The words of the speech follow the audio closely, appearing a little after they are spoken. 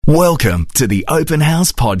Welcome to the Open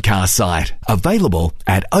House podcast site, available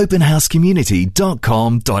at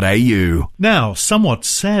openhousecommunity.com.au. Now, somewhat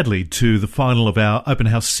sadly, to the final of our Open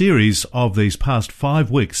House series of these past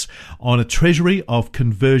 5 weeks on a treasury of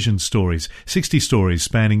conversion stories, 60 stories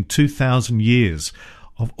spanning 2,000 years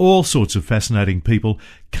of all sorts of fascinating people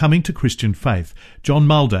coming to Christian faith. John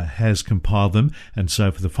Mulder has compiled them, and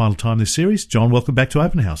so for the final time this series, John, welcome back to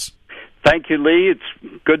Open House. Thank you, Lee. It's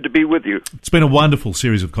good to be with you. It's been a wonderful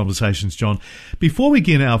series of conversations, John. Before we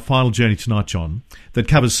begin our final journey tonight, John, that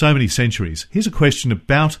covers so many centuries, here's a question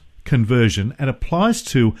about conversion and applies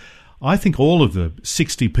to, I think, all of the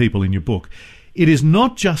 60 people in your book. It is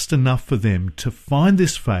not just enough for them to find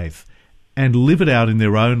this faith and live it out in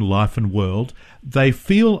their own life and world. They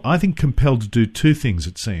feel, I think, compelled to do two things,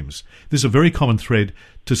 it seems. This is a very common thread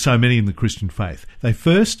to so many in the Christian faith. They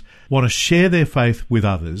first want to share their faith with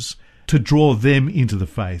others, to draw them into the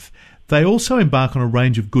faith. They also embark on a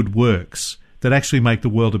range of good works that actually make the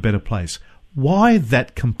world a better place. Why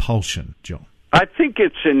that compulsion, John? I think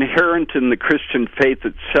it's inherent in the Christian faith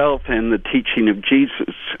itself and the teaching of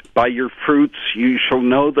Jesus. By your fruits you shall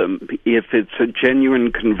know them. If it's a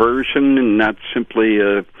genuine conversion and not simply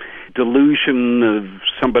a delusion of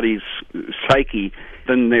somebody's psyche,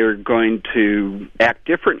 then they're going to act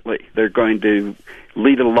differently. They're going to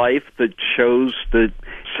lead a life that shows that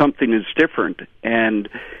something is different, and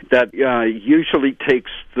that usually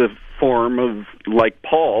takes the form of, like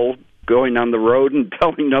Paul, going on the road and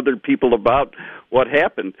telling other people about what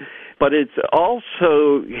happened. But it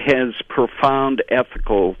also has profound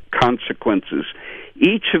ethical consequences.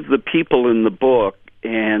 Each of the people in the book,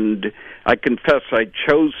 and I confess I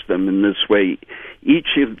chose them in this way,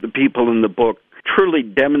 each of the people in the book truly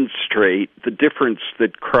demonstrate the difference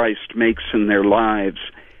that Christ makes in their lives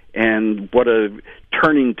and what a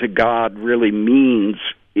turning to God really means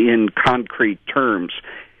in concrete terms.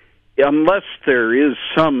 Unless there is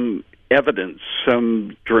some evidence,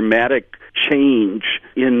 some dramatic change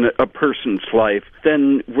in a person's life,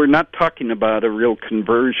 then we're not talking about a real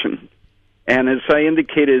conversion. And as I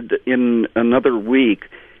indicated in another week,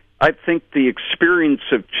 I think the experience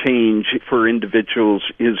of change for individuals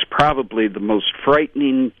is probably the most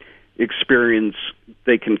frightening experience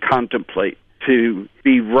they can contemplate. To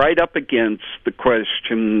be right up against the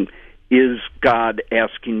question, is God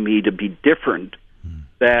asking me to be different?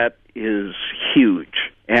 That is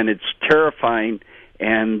huge, and it's terrifying,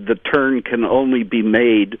 and the turn can only be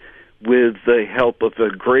made with the help of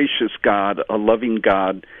a gracious God, a loving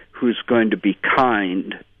God, who's going to be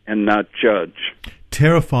kind and not judge.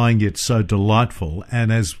 Terrifying yet so delightful,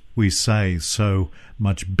 and as we say, so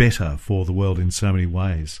much better for the world in so many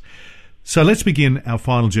ways. So let's begin our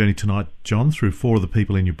final journey tonight, John, through 4 of the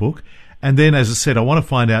people in your book. And then, as I said, I want to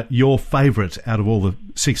find out your favourite out of all the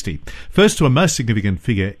 60. First, to a most significant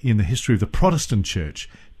figure in the history of the Protestant Church,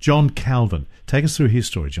 John Calvin. Take us through his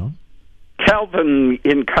story, John. Calvin,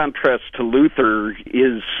 in contrast to Luther,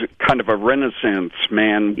 is kind of a Renaissance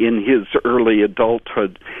man in his early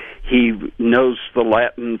adulthood. He knows the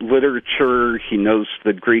Latin literature, he knows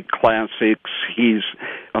the Greek classics, he's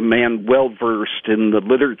a man well-versed in the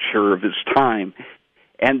literature of his time.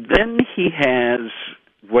 And then he has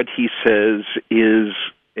what he says is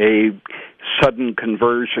a sudden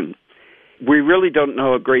conversion. We really don't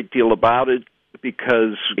know a great deal about it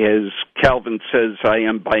because, as Calvin says, I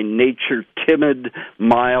am by nature timid,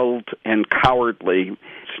 mild, and cowardly.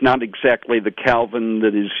 It's not exactly the Calvin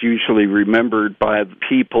that is usually remembered by the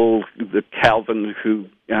people, the Calvin who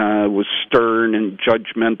was stern and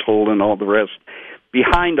judgmental and all the rest.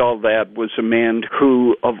 Behind all that was a man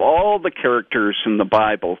who, of all the characters in the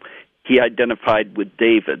Bible, he identified with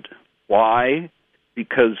David. Why?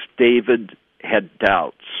 Because David had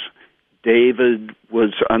doubts. David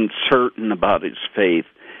was uncertain about his faith.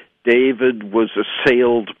 David was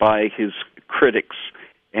assailed by his critics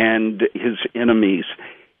and his enemies.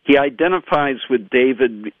 He identifies with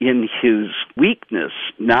David in his weakness,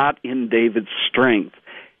 not in David's strength.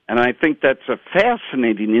 And I think that's a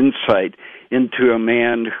fascinating insight into a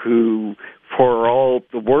man who, for all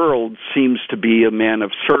the world, seems to be a man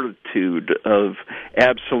of certitude, of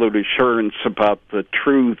absolute assurance about the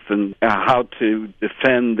truth and how to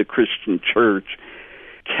defend the Christian church.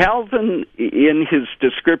 Calvin, in his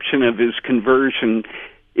description of his conversion,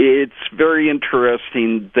 it's very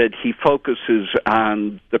interesting that he focuses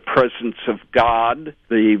on the presence of God.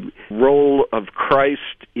 The role of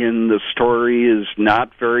Christ in the story is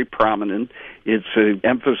not very prominent. It's an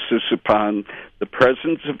emphasis upon the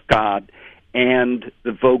presence of God and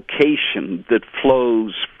the vocation that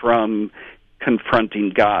flows from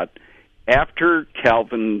confronting God. After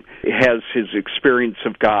Calvin has his experience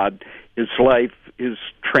of God, his life is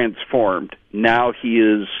transformed. Now he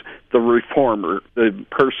is the reformer, the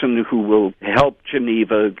person who will help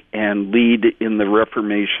Geneva and lead in the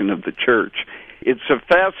reformation of the church. It's a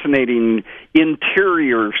fascinating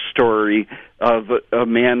interior story of a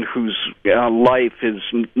man whose life is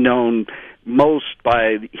known most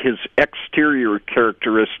by his exterior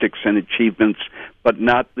characteristics and achievements, but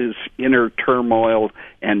not this inner turmoil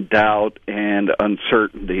and doubt and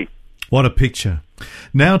uncertainty. What a picture.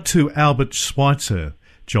 Now to Albert Schweitzer,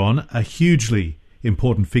 John, a hugely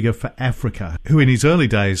important figure for Africa, who in his early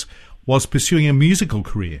days was pursuing a musical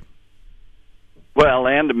career. Well,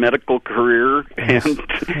 and a medical career, and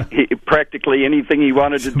practically anything he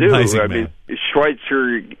wanted to do. Amazing, I mean,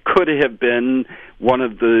 Schweitzer could have been one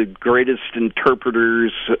of the greatest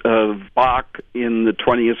interpreters of Bach in the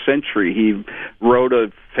 20th century. He wrote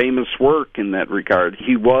a famous work in that regard.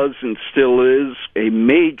 He was and still is a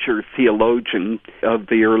major theologian of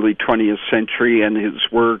the early 20th century, and his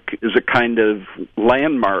work is a kind of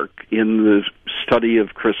landmark in the study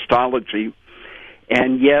of Christology.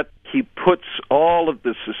 And yet, he puts all of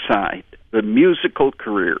this aside, the musical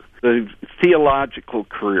career, the theological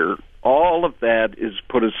career, all of that is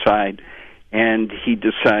put aside, and he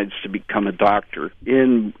decides to become a doctor.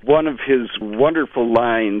 In one of his wonderful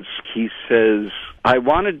lines, he says, "I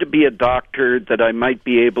wanted to be a doctor that I might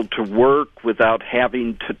be able to work without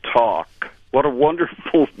having to talk." What a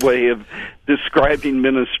wonderful way of describing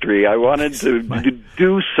ministry. I wanted to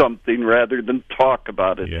do something rather than talk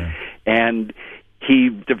about it. Yeah. And he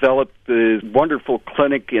developed the wonderful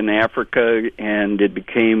clinic in Africa, and it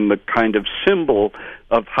became a kind of symbol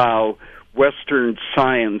of how Western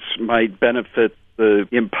science might benefit the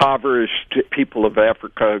impoverished people of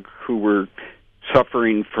Africa who were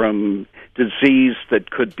suffering from disease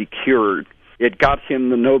that could be cured. It got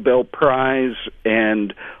him the Nobel Prize,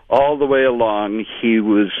 and all the way along he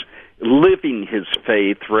was living his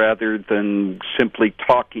faith rather than simply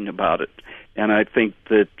talking about it. And I think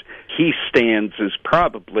that he stands as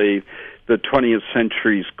probably the 20th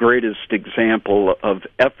century's greatest example of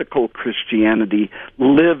ethical Christianity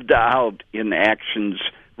lived out in actions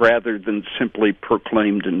rather than simply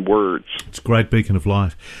proclaimed in words. It's a great beacon of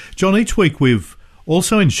light. John, each week we've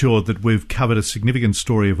also ensured that we've covered a significant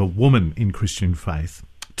story of a woman in Christian faith.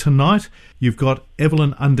 Tonight you've got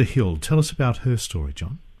Evelyn Underhill. Tell us about her story,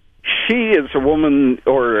 John. She is a woman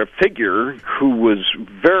or a figure who was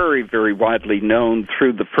very, very widely known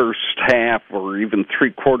through the first half or even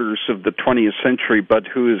three-quarters of the 20th century, but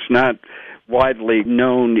who is not widely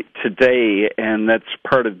known today, and that's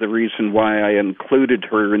part of the reason why I included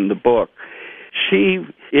her in the book. She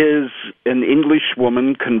is an English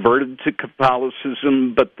woman converted to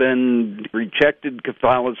Catholicism, but then rejected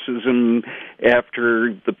Catholicism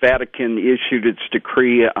after the Vatican issued its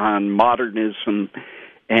decree on modernism,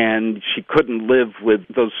 and she couldn't live with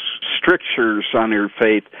those strictures on her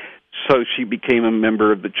faith, so she became a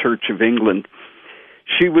member of the Church of England.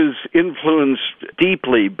 She was influenced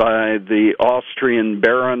deeply by the Austrian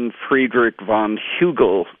Baron Friedrich von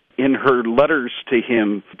Hugel. In her letters to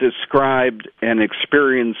him, described an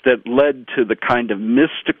experience that led to the kind of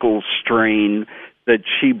mystical strain that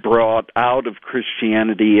she brought out of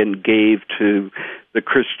Christianity and gave to the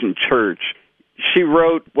Christian church. She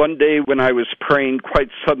wrote, "One day when I was praying, quite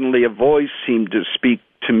suddenly a voice seemed to speak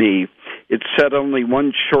to me. It said only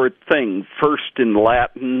one short thing, first in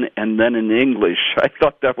Latin and then in English." I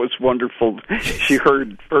thought that was wonderful. She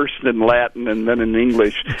heard first in Latin and then in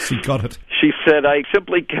English. She got it. She said, "I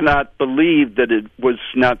simply cannot believe that it was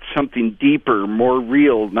not something deeper, more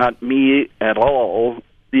real, not me at all."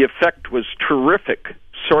 The effect was terrific,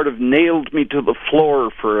 sort of nailed me to the floor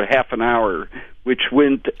for half an hour, which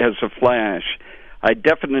went as a flash. I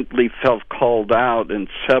definitely felt called out and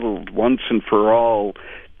settled once and for all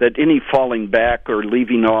that any falling back or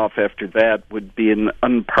leaving off after that would be an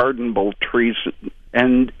unpardonable treason.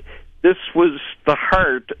 And this was the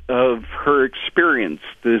heart of her experience,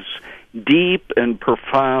 this deep and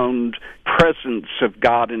profound presence of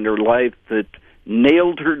God in her life that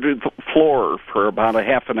nailed her to the floor for about a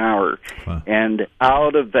half an hour. Wow. And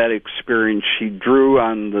out of that experience, she drew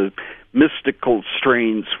on the mystical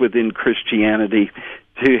strains within Christianity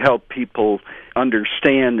to help people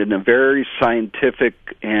understand in a very scientific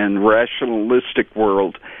and rationalistic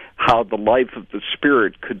world how the life of the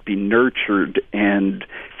Spirit could be nurtured and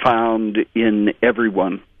found in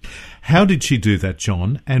everyone. How did she do that,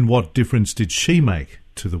 John, and what difference did she make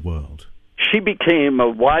to the world? She became a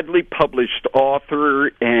widely published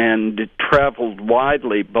author and traveled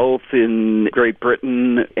widely, both in Great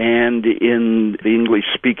Britain and in the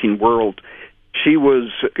English-speaking world. She was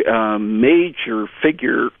a major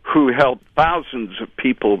figure who helped thousands of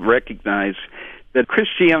people recognize that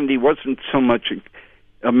Christianity wasn't so much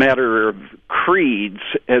a matter of creeds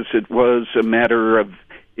as it was a matter of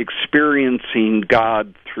experiencing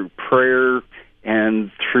God through prayer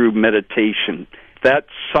and through meditation. That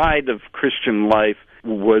side of Christian life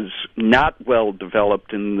was not well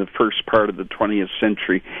developed in the first part of the 20th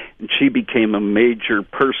century, and she became a major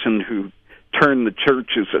person who turned the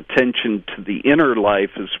church's attention to the inner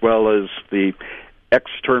life as well as the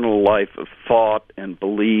external life of thought and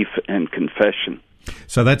belief and confession.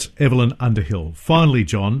 So that's Evelyn Underhill. Finally,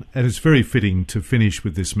 John, and it's very fitting to finish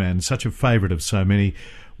with this man, such a favourite of so many,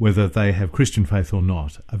 whether they have Christian faith or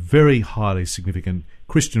not, a very highly significant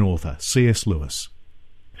Christian author, C.S. Lewis.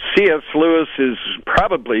 C.S. Lewis is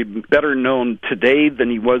probably better known today than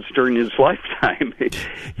he was during his lifetime. Yes.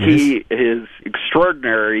 He is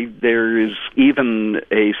extraordinary. There is even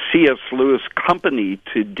a C.S. Lewis company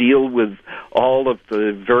to deal with all of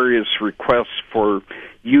the various requests for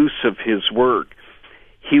use of his work.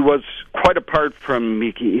 He was, quite apart from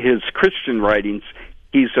his Christian writings,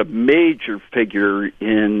 he's a major figure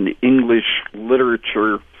in English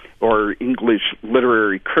literature or English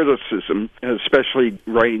literary criticism, especially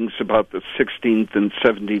writings about the 16th and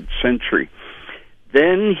 17th century.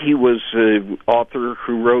 Then he was an author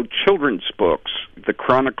who wrote children's books, the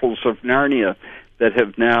Chronicles of Narnia, that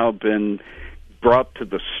have now been brought to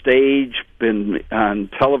the stage, been on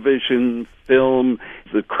television, film.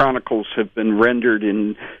 The Chronicles have been rendered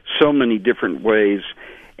in so many different ways.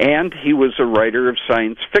 And he was a writer of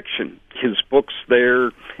science fiction. His books there,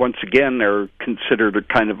 once again, are considered a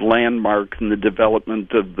kind of landmark in the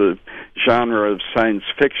development of the genre of science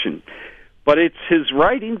fiction. But it's his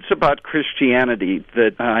writings about Christianity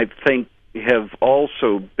that I think have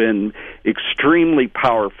also been extremely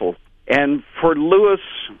powerful. And for Lewis,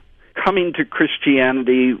 coming to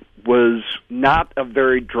Christianity was not a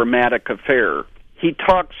very dramatic affair. He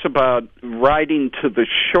talks about riding to the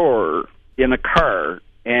shore in a car,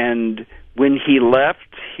 and when he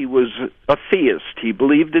left, he was a theist. He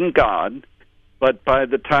believed in God, but by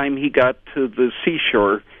the time he got to the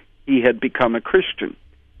seashore, he had become a Christian.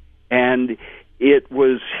 And it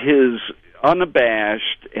was his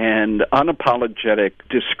unabashed and unapologetic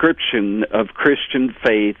description of Christian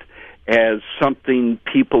faith as something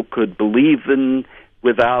people could believe in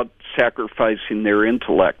without sacrificing their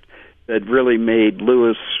intellect that really made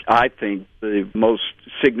Lewis, I think, the most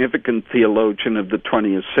significant theologian of the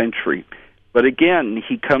 20th century. But again,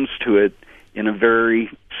 he comes to it in a very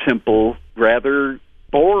simple, rather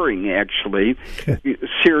boring, actually,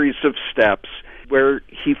 series of steps where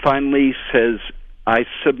he finally says, I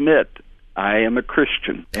submit, I am a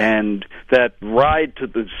Christian. And that ride to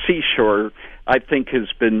the seashore, I think,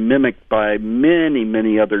 has been mimicked by many,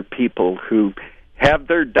 many other people who have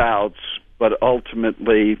their doubts, but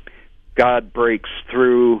ultimately God breaks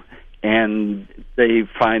through and they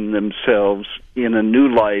find themselves in a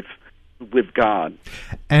new life with God.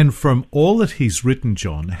 And from all that he's written,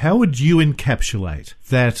 John, how would you encapsulate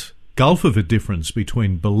that gulf of a difference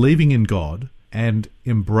between believing in God and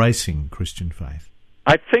embracing Christian faith?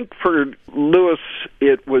 I think for Lewis,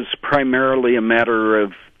 it was primarily a matter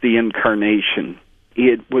of the incarnation.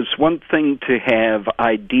 It was one thing to have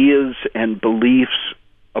ideas and beliefs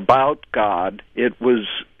about God. It was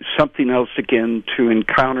something else, again, to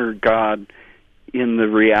encounter God in the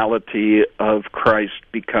reality of Christ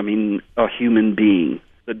becoming a human being.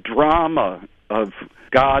 The drama of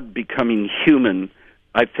God becoming human,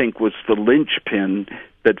 I think, was the linchpin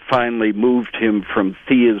that finally moved him from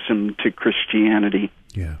theism to Christianity.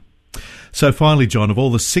 Yeah. So finally, John, of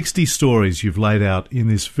all the 60 stories you've laid out in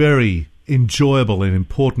this very enjoyable and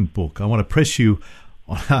important book, I want to press you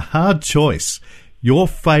on a hard choice. Your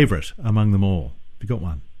favourite among them all. Have you got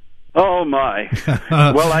one? Oh, my.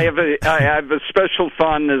 Well, I have a special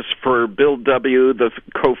fondness for Bill W., the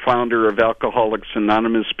co-founder of Alcoholics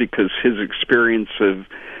Anonymous, because his experience of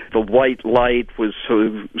the white light was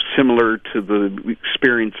so similar to the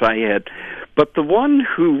experience I had. But the one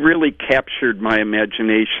who really captured my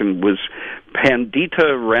imagination was Pandita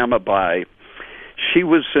Ramabai. She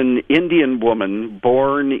was an Indian woman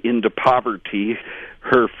born into poverty.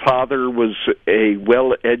 Her father was a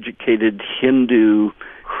well-educated Hindu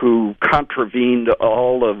who contravened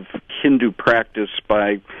all of Hindu practice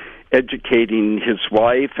by educating his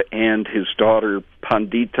wife and his daughter,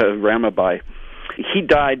 Pandita Ramabai. He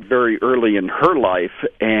died very early in her life,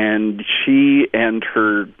 and she and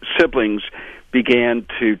her siblings began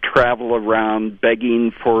to travel around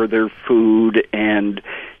begging for their food, and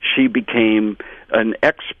she became an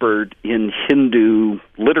expert in Hindu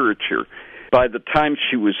literature. By the time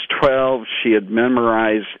she was 12, she had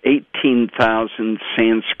memorized 18,000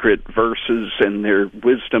 Sanskrit verses and their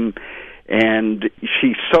wisdom, And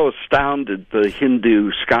she so astounded the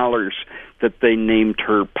Hindu scholars that they named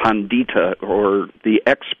her Pandita, or the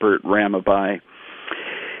expert Ramabai.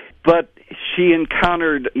 But she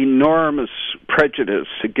encountered enormous prejudice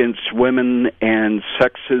against women and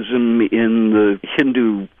sexism in the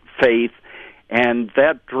Hindu faith, and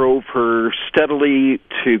that drove her steadily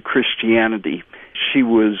to Christianity. She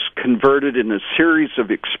was converted in a series of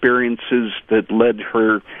experiences that led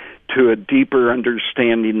her to a deeper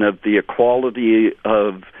understanding of the equality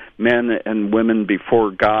of men and women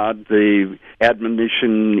before God, the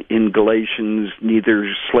admonition in Galatians,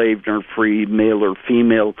 neither slave nor free, male or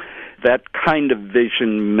female. That kind of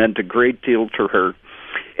vision meant a great deal to her.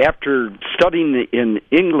 After studying in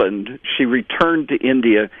England, she returned to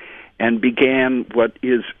India and began what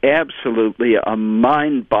is absolutely a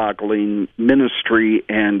mind-boggling ministry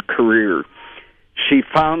and career. She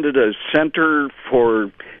founded a center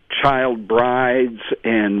for child brides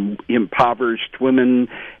and impoverished women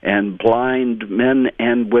and blind men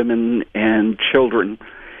and women and children.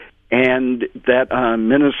 And that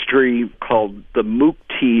ministry, called the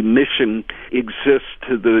Mukti Mission, exists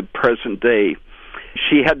to the present day.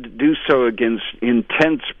 She had to do so against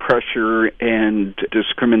intense pressure and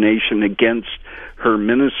discrimination against her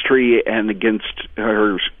ministry and against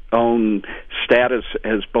her own status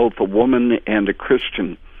as both a woman and a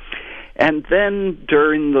Christian. And then,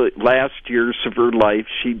 during the last years of her life,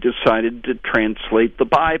 she decided to translate the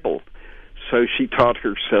Bible. So she taught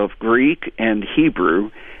herself Greek and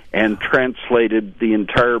Hebrew and translated the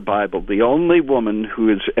entire Bible, the only woman who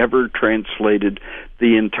has ever translated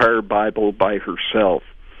the entire Bible by herself.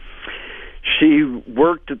 She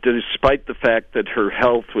worked despite the fact that her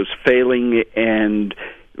health was failing, and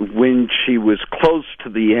when she was close to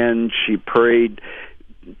the end, she prayed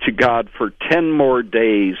to God for 10 more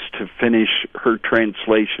days to finish her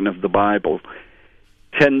translation of the Bible.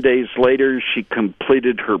 10 days later, she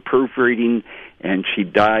completed her proofreading, and she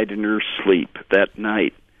died in her sleep that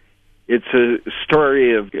night. It's a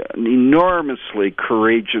story of an enormously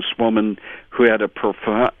courageous woman who had a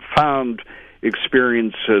profound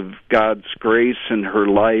experience of God's grace in her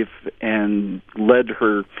life and led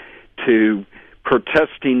her to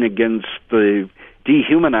protesting against the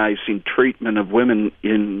dehumanizing treatment of women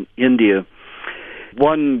in India.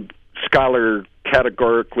 One scholar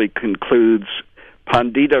categorically concludes,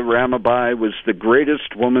 Pandita Ramabai was the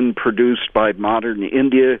greatest woman produced by modern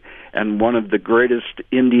India and one of the greatest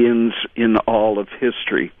Indians in all of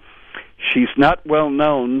history. She's not well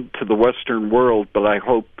known to the Western world, but I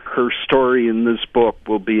hope her story in this book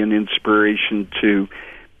will be an inspiration to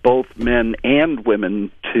both men and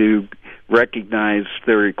women to recognize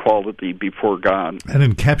their equality before God.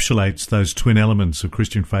 And encapsulates those twin elements of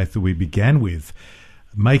Christian faith that we began with,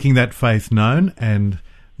 making that faith known and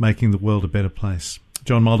making the world a better place.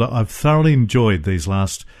 John Mulder, I've thoroughly enjoyed these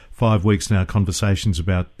last 5 weeks now, conversations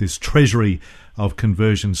about this treasury of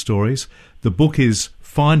conversion stories. The book is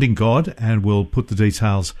Finding God, and we'll put the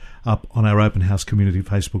details up on our Open House Community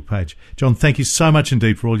Facebook page. John, thank you so much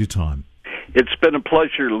indeed for all your time. It's been a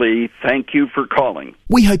pleasure, Lee. Thank you for calling.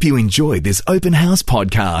 We hope you enjoyed this Open House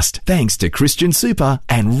podcast, thanks to Christian Super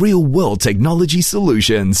and Real World Technology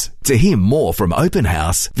Solutions. To hear more from Open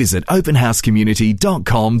House, visit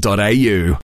openhousecommunity.com.au.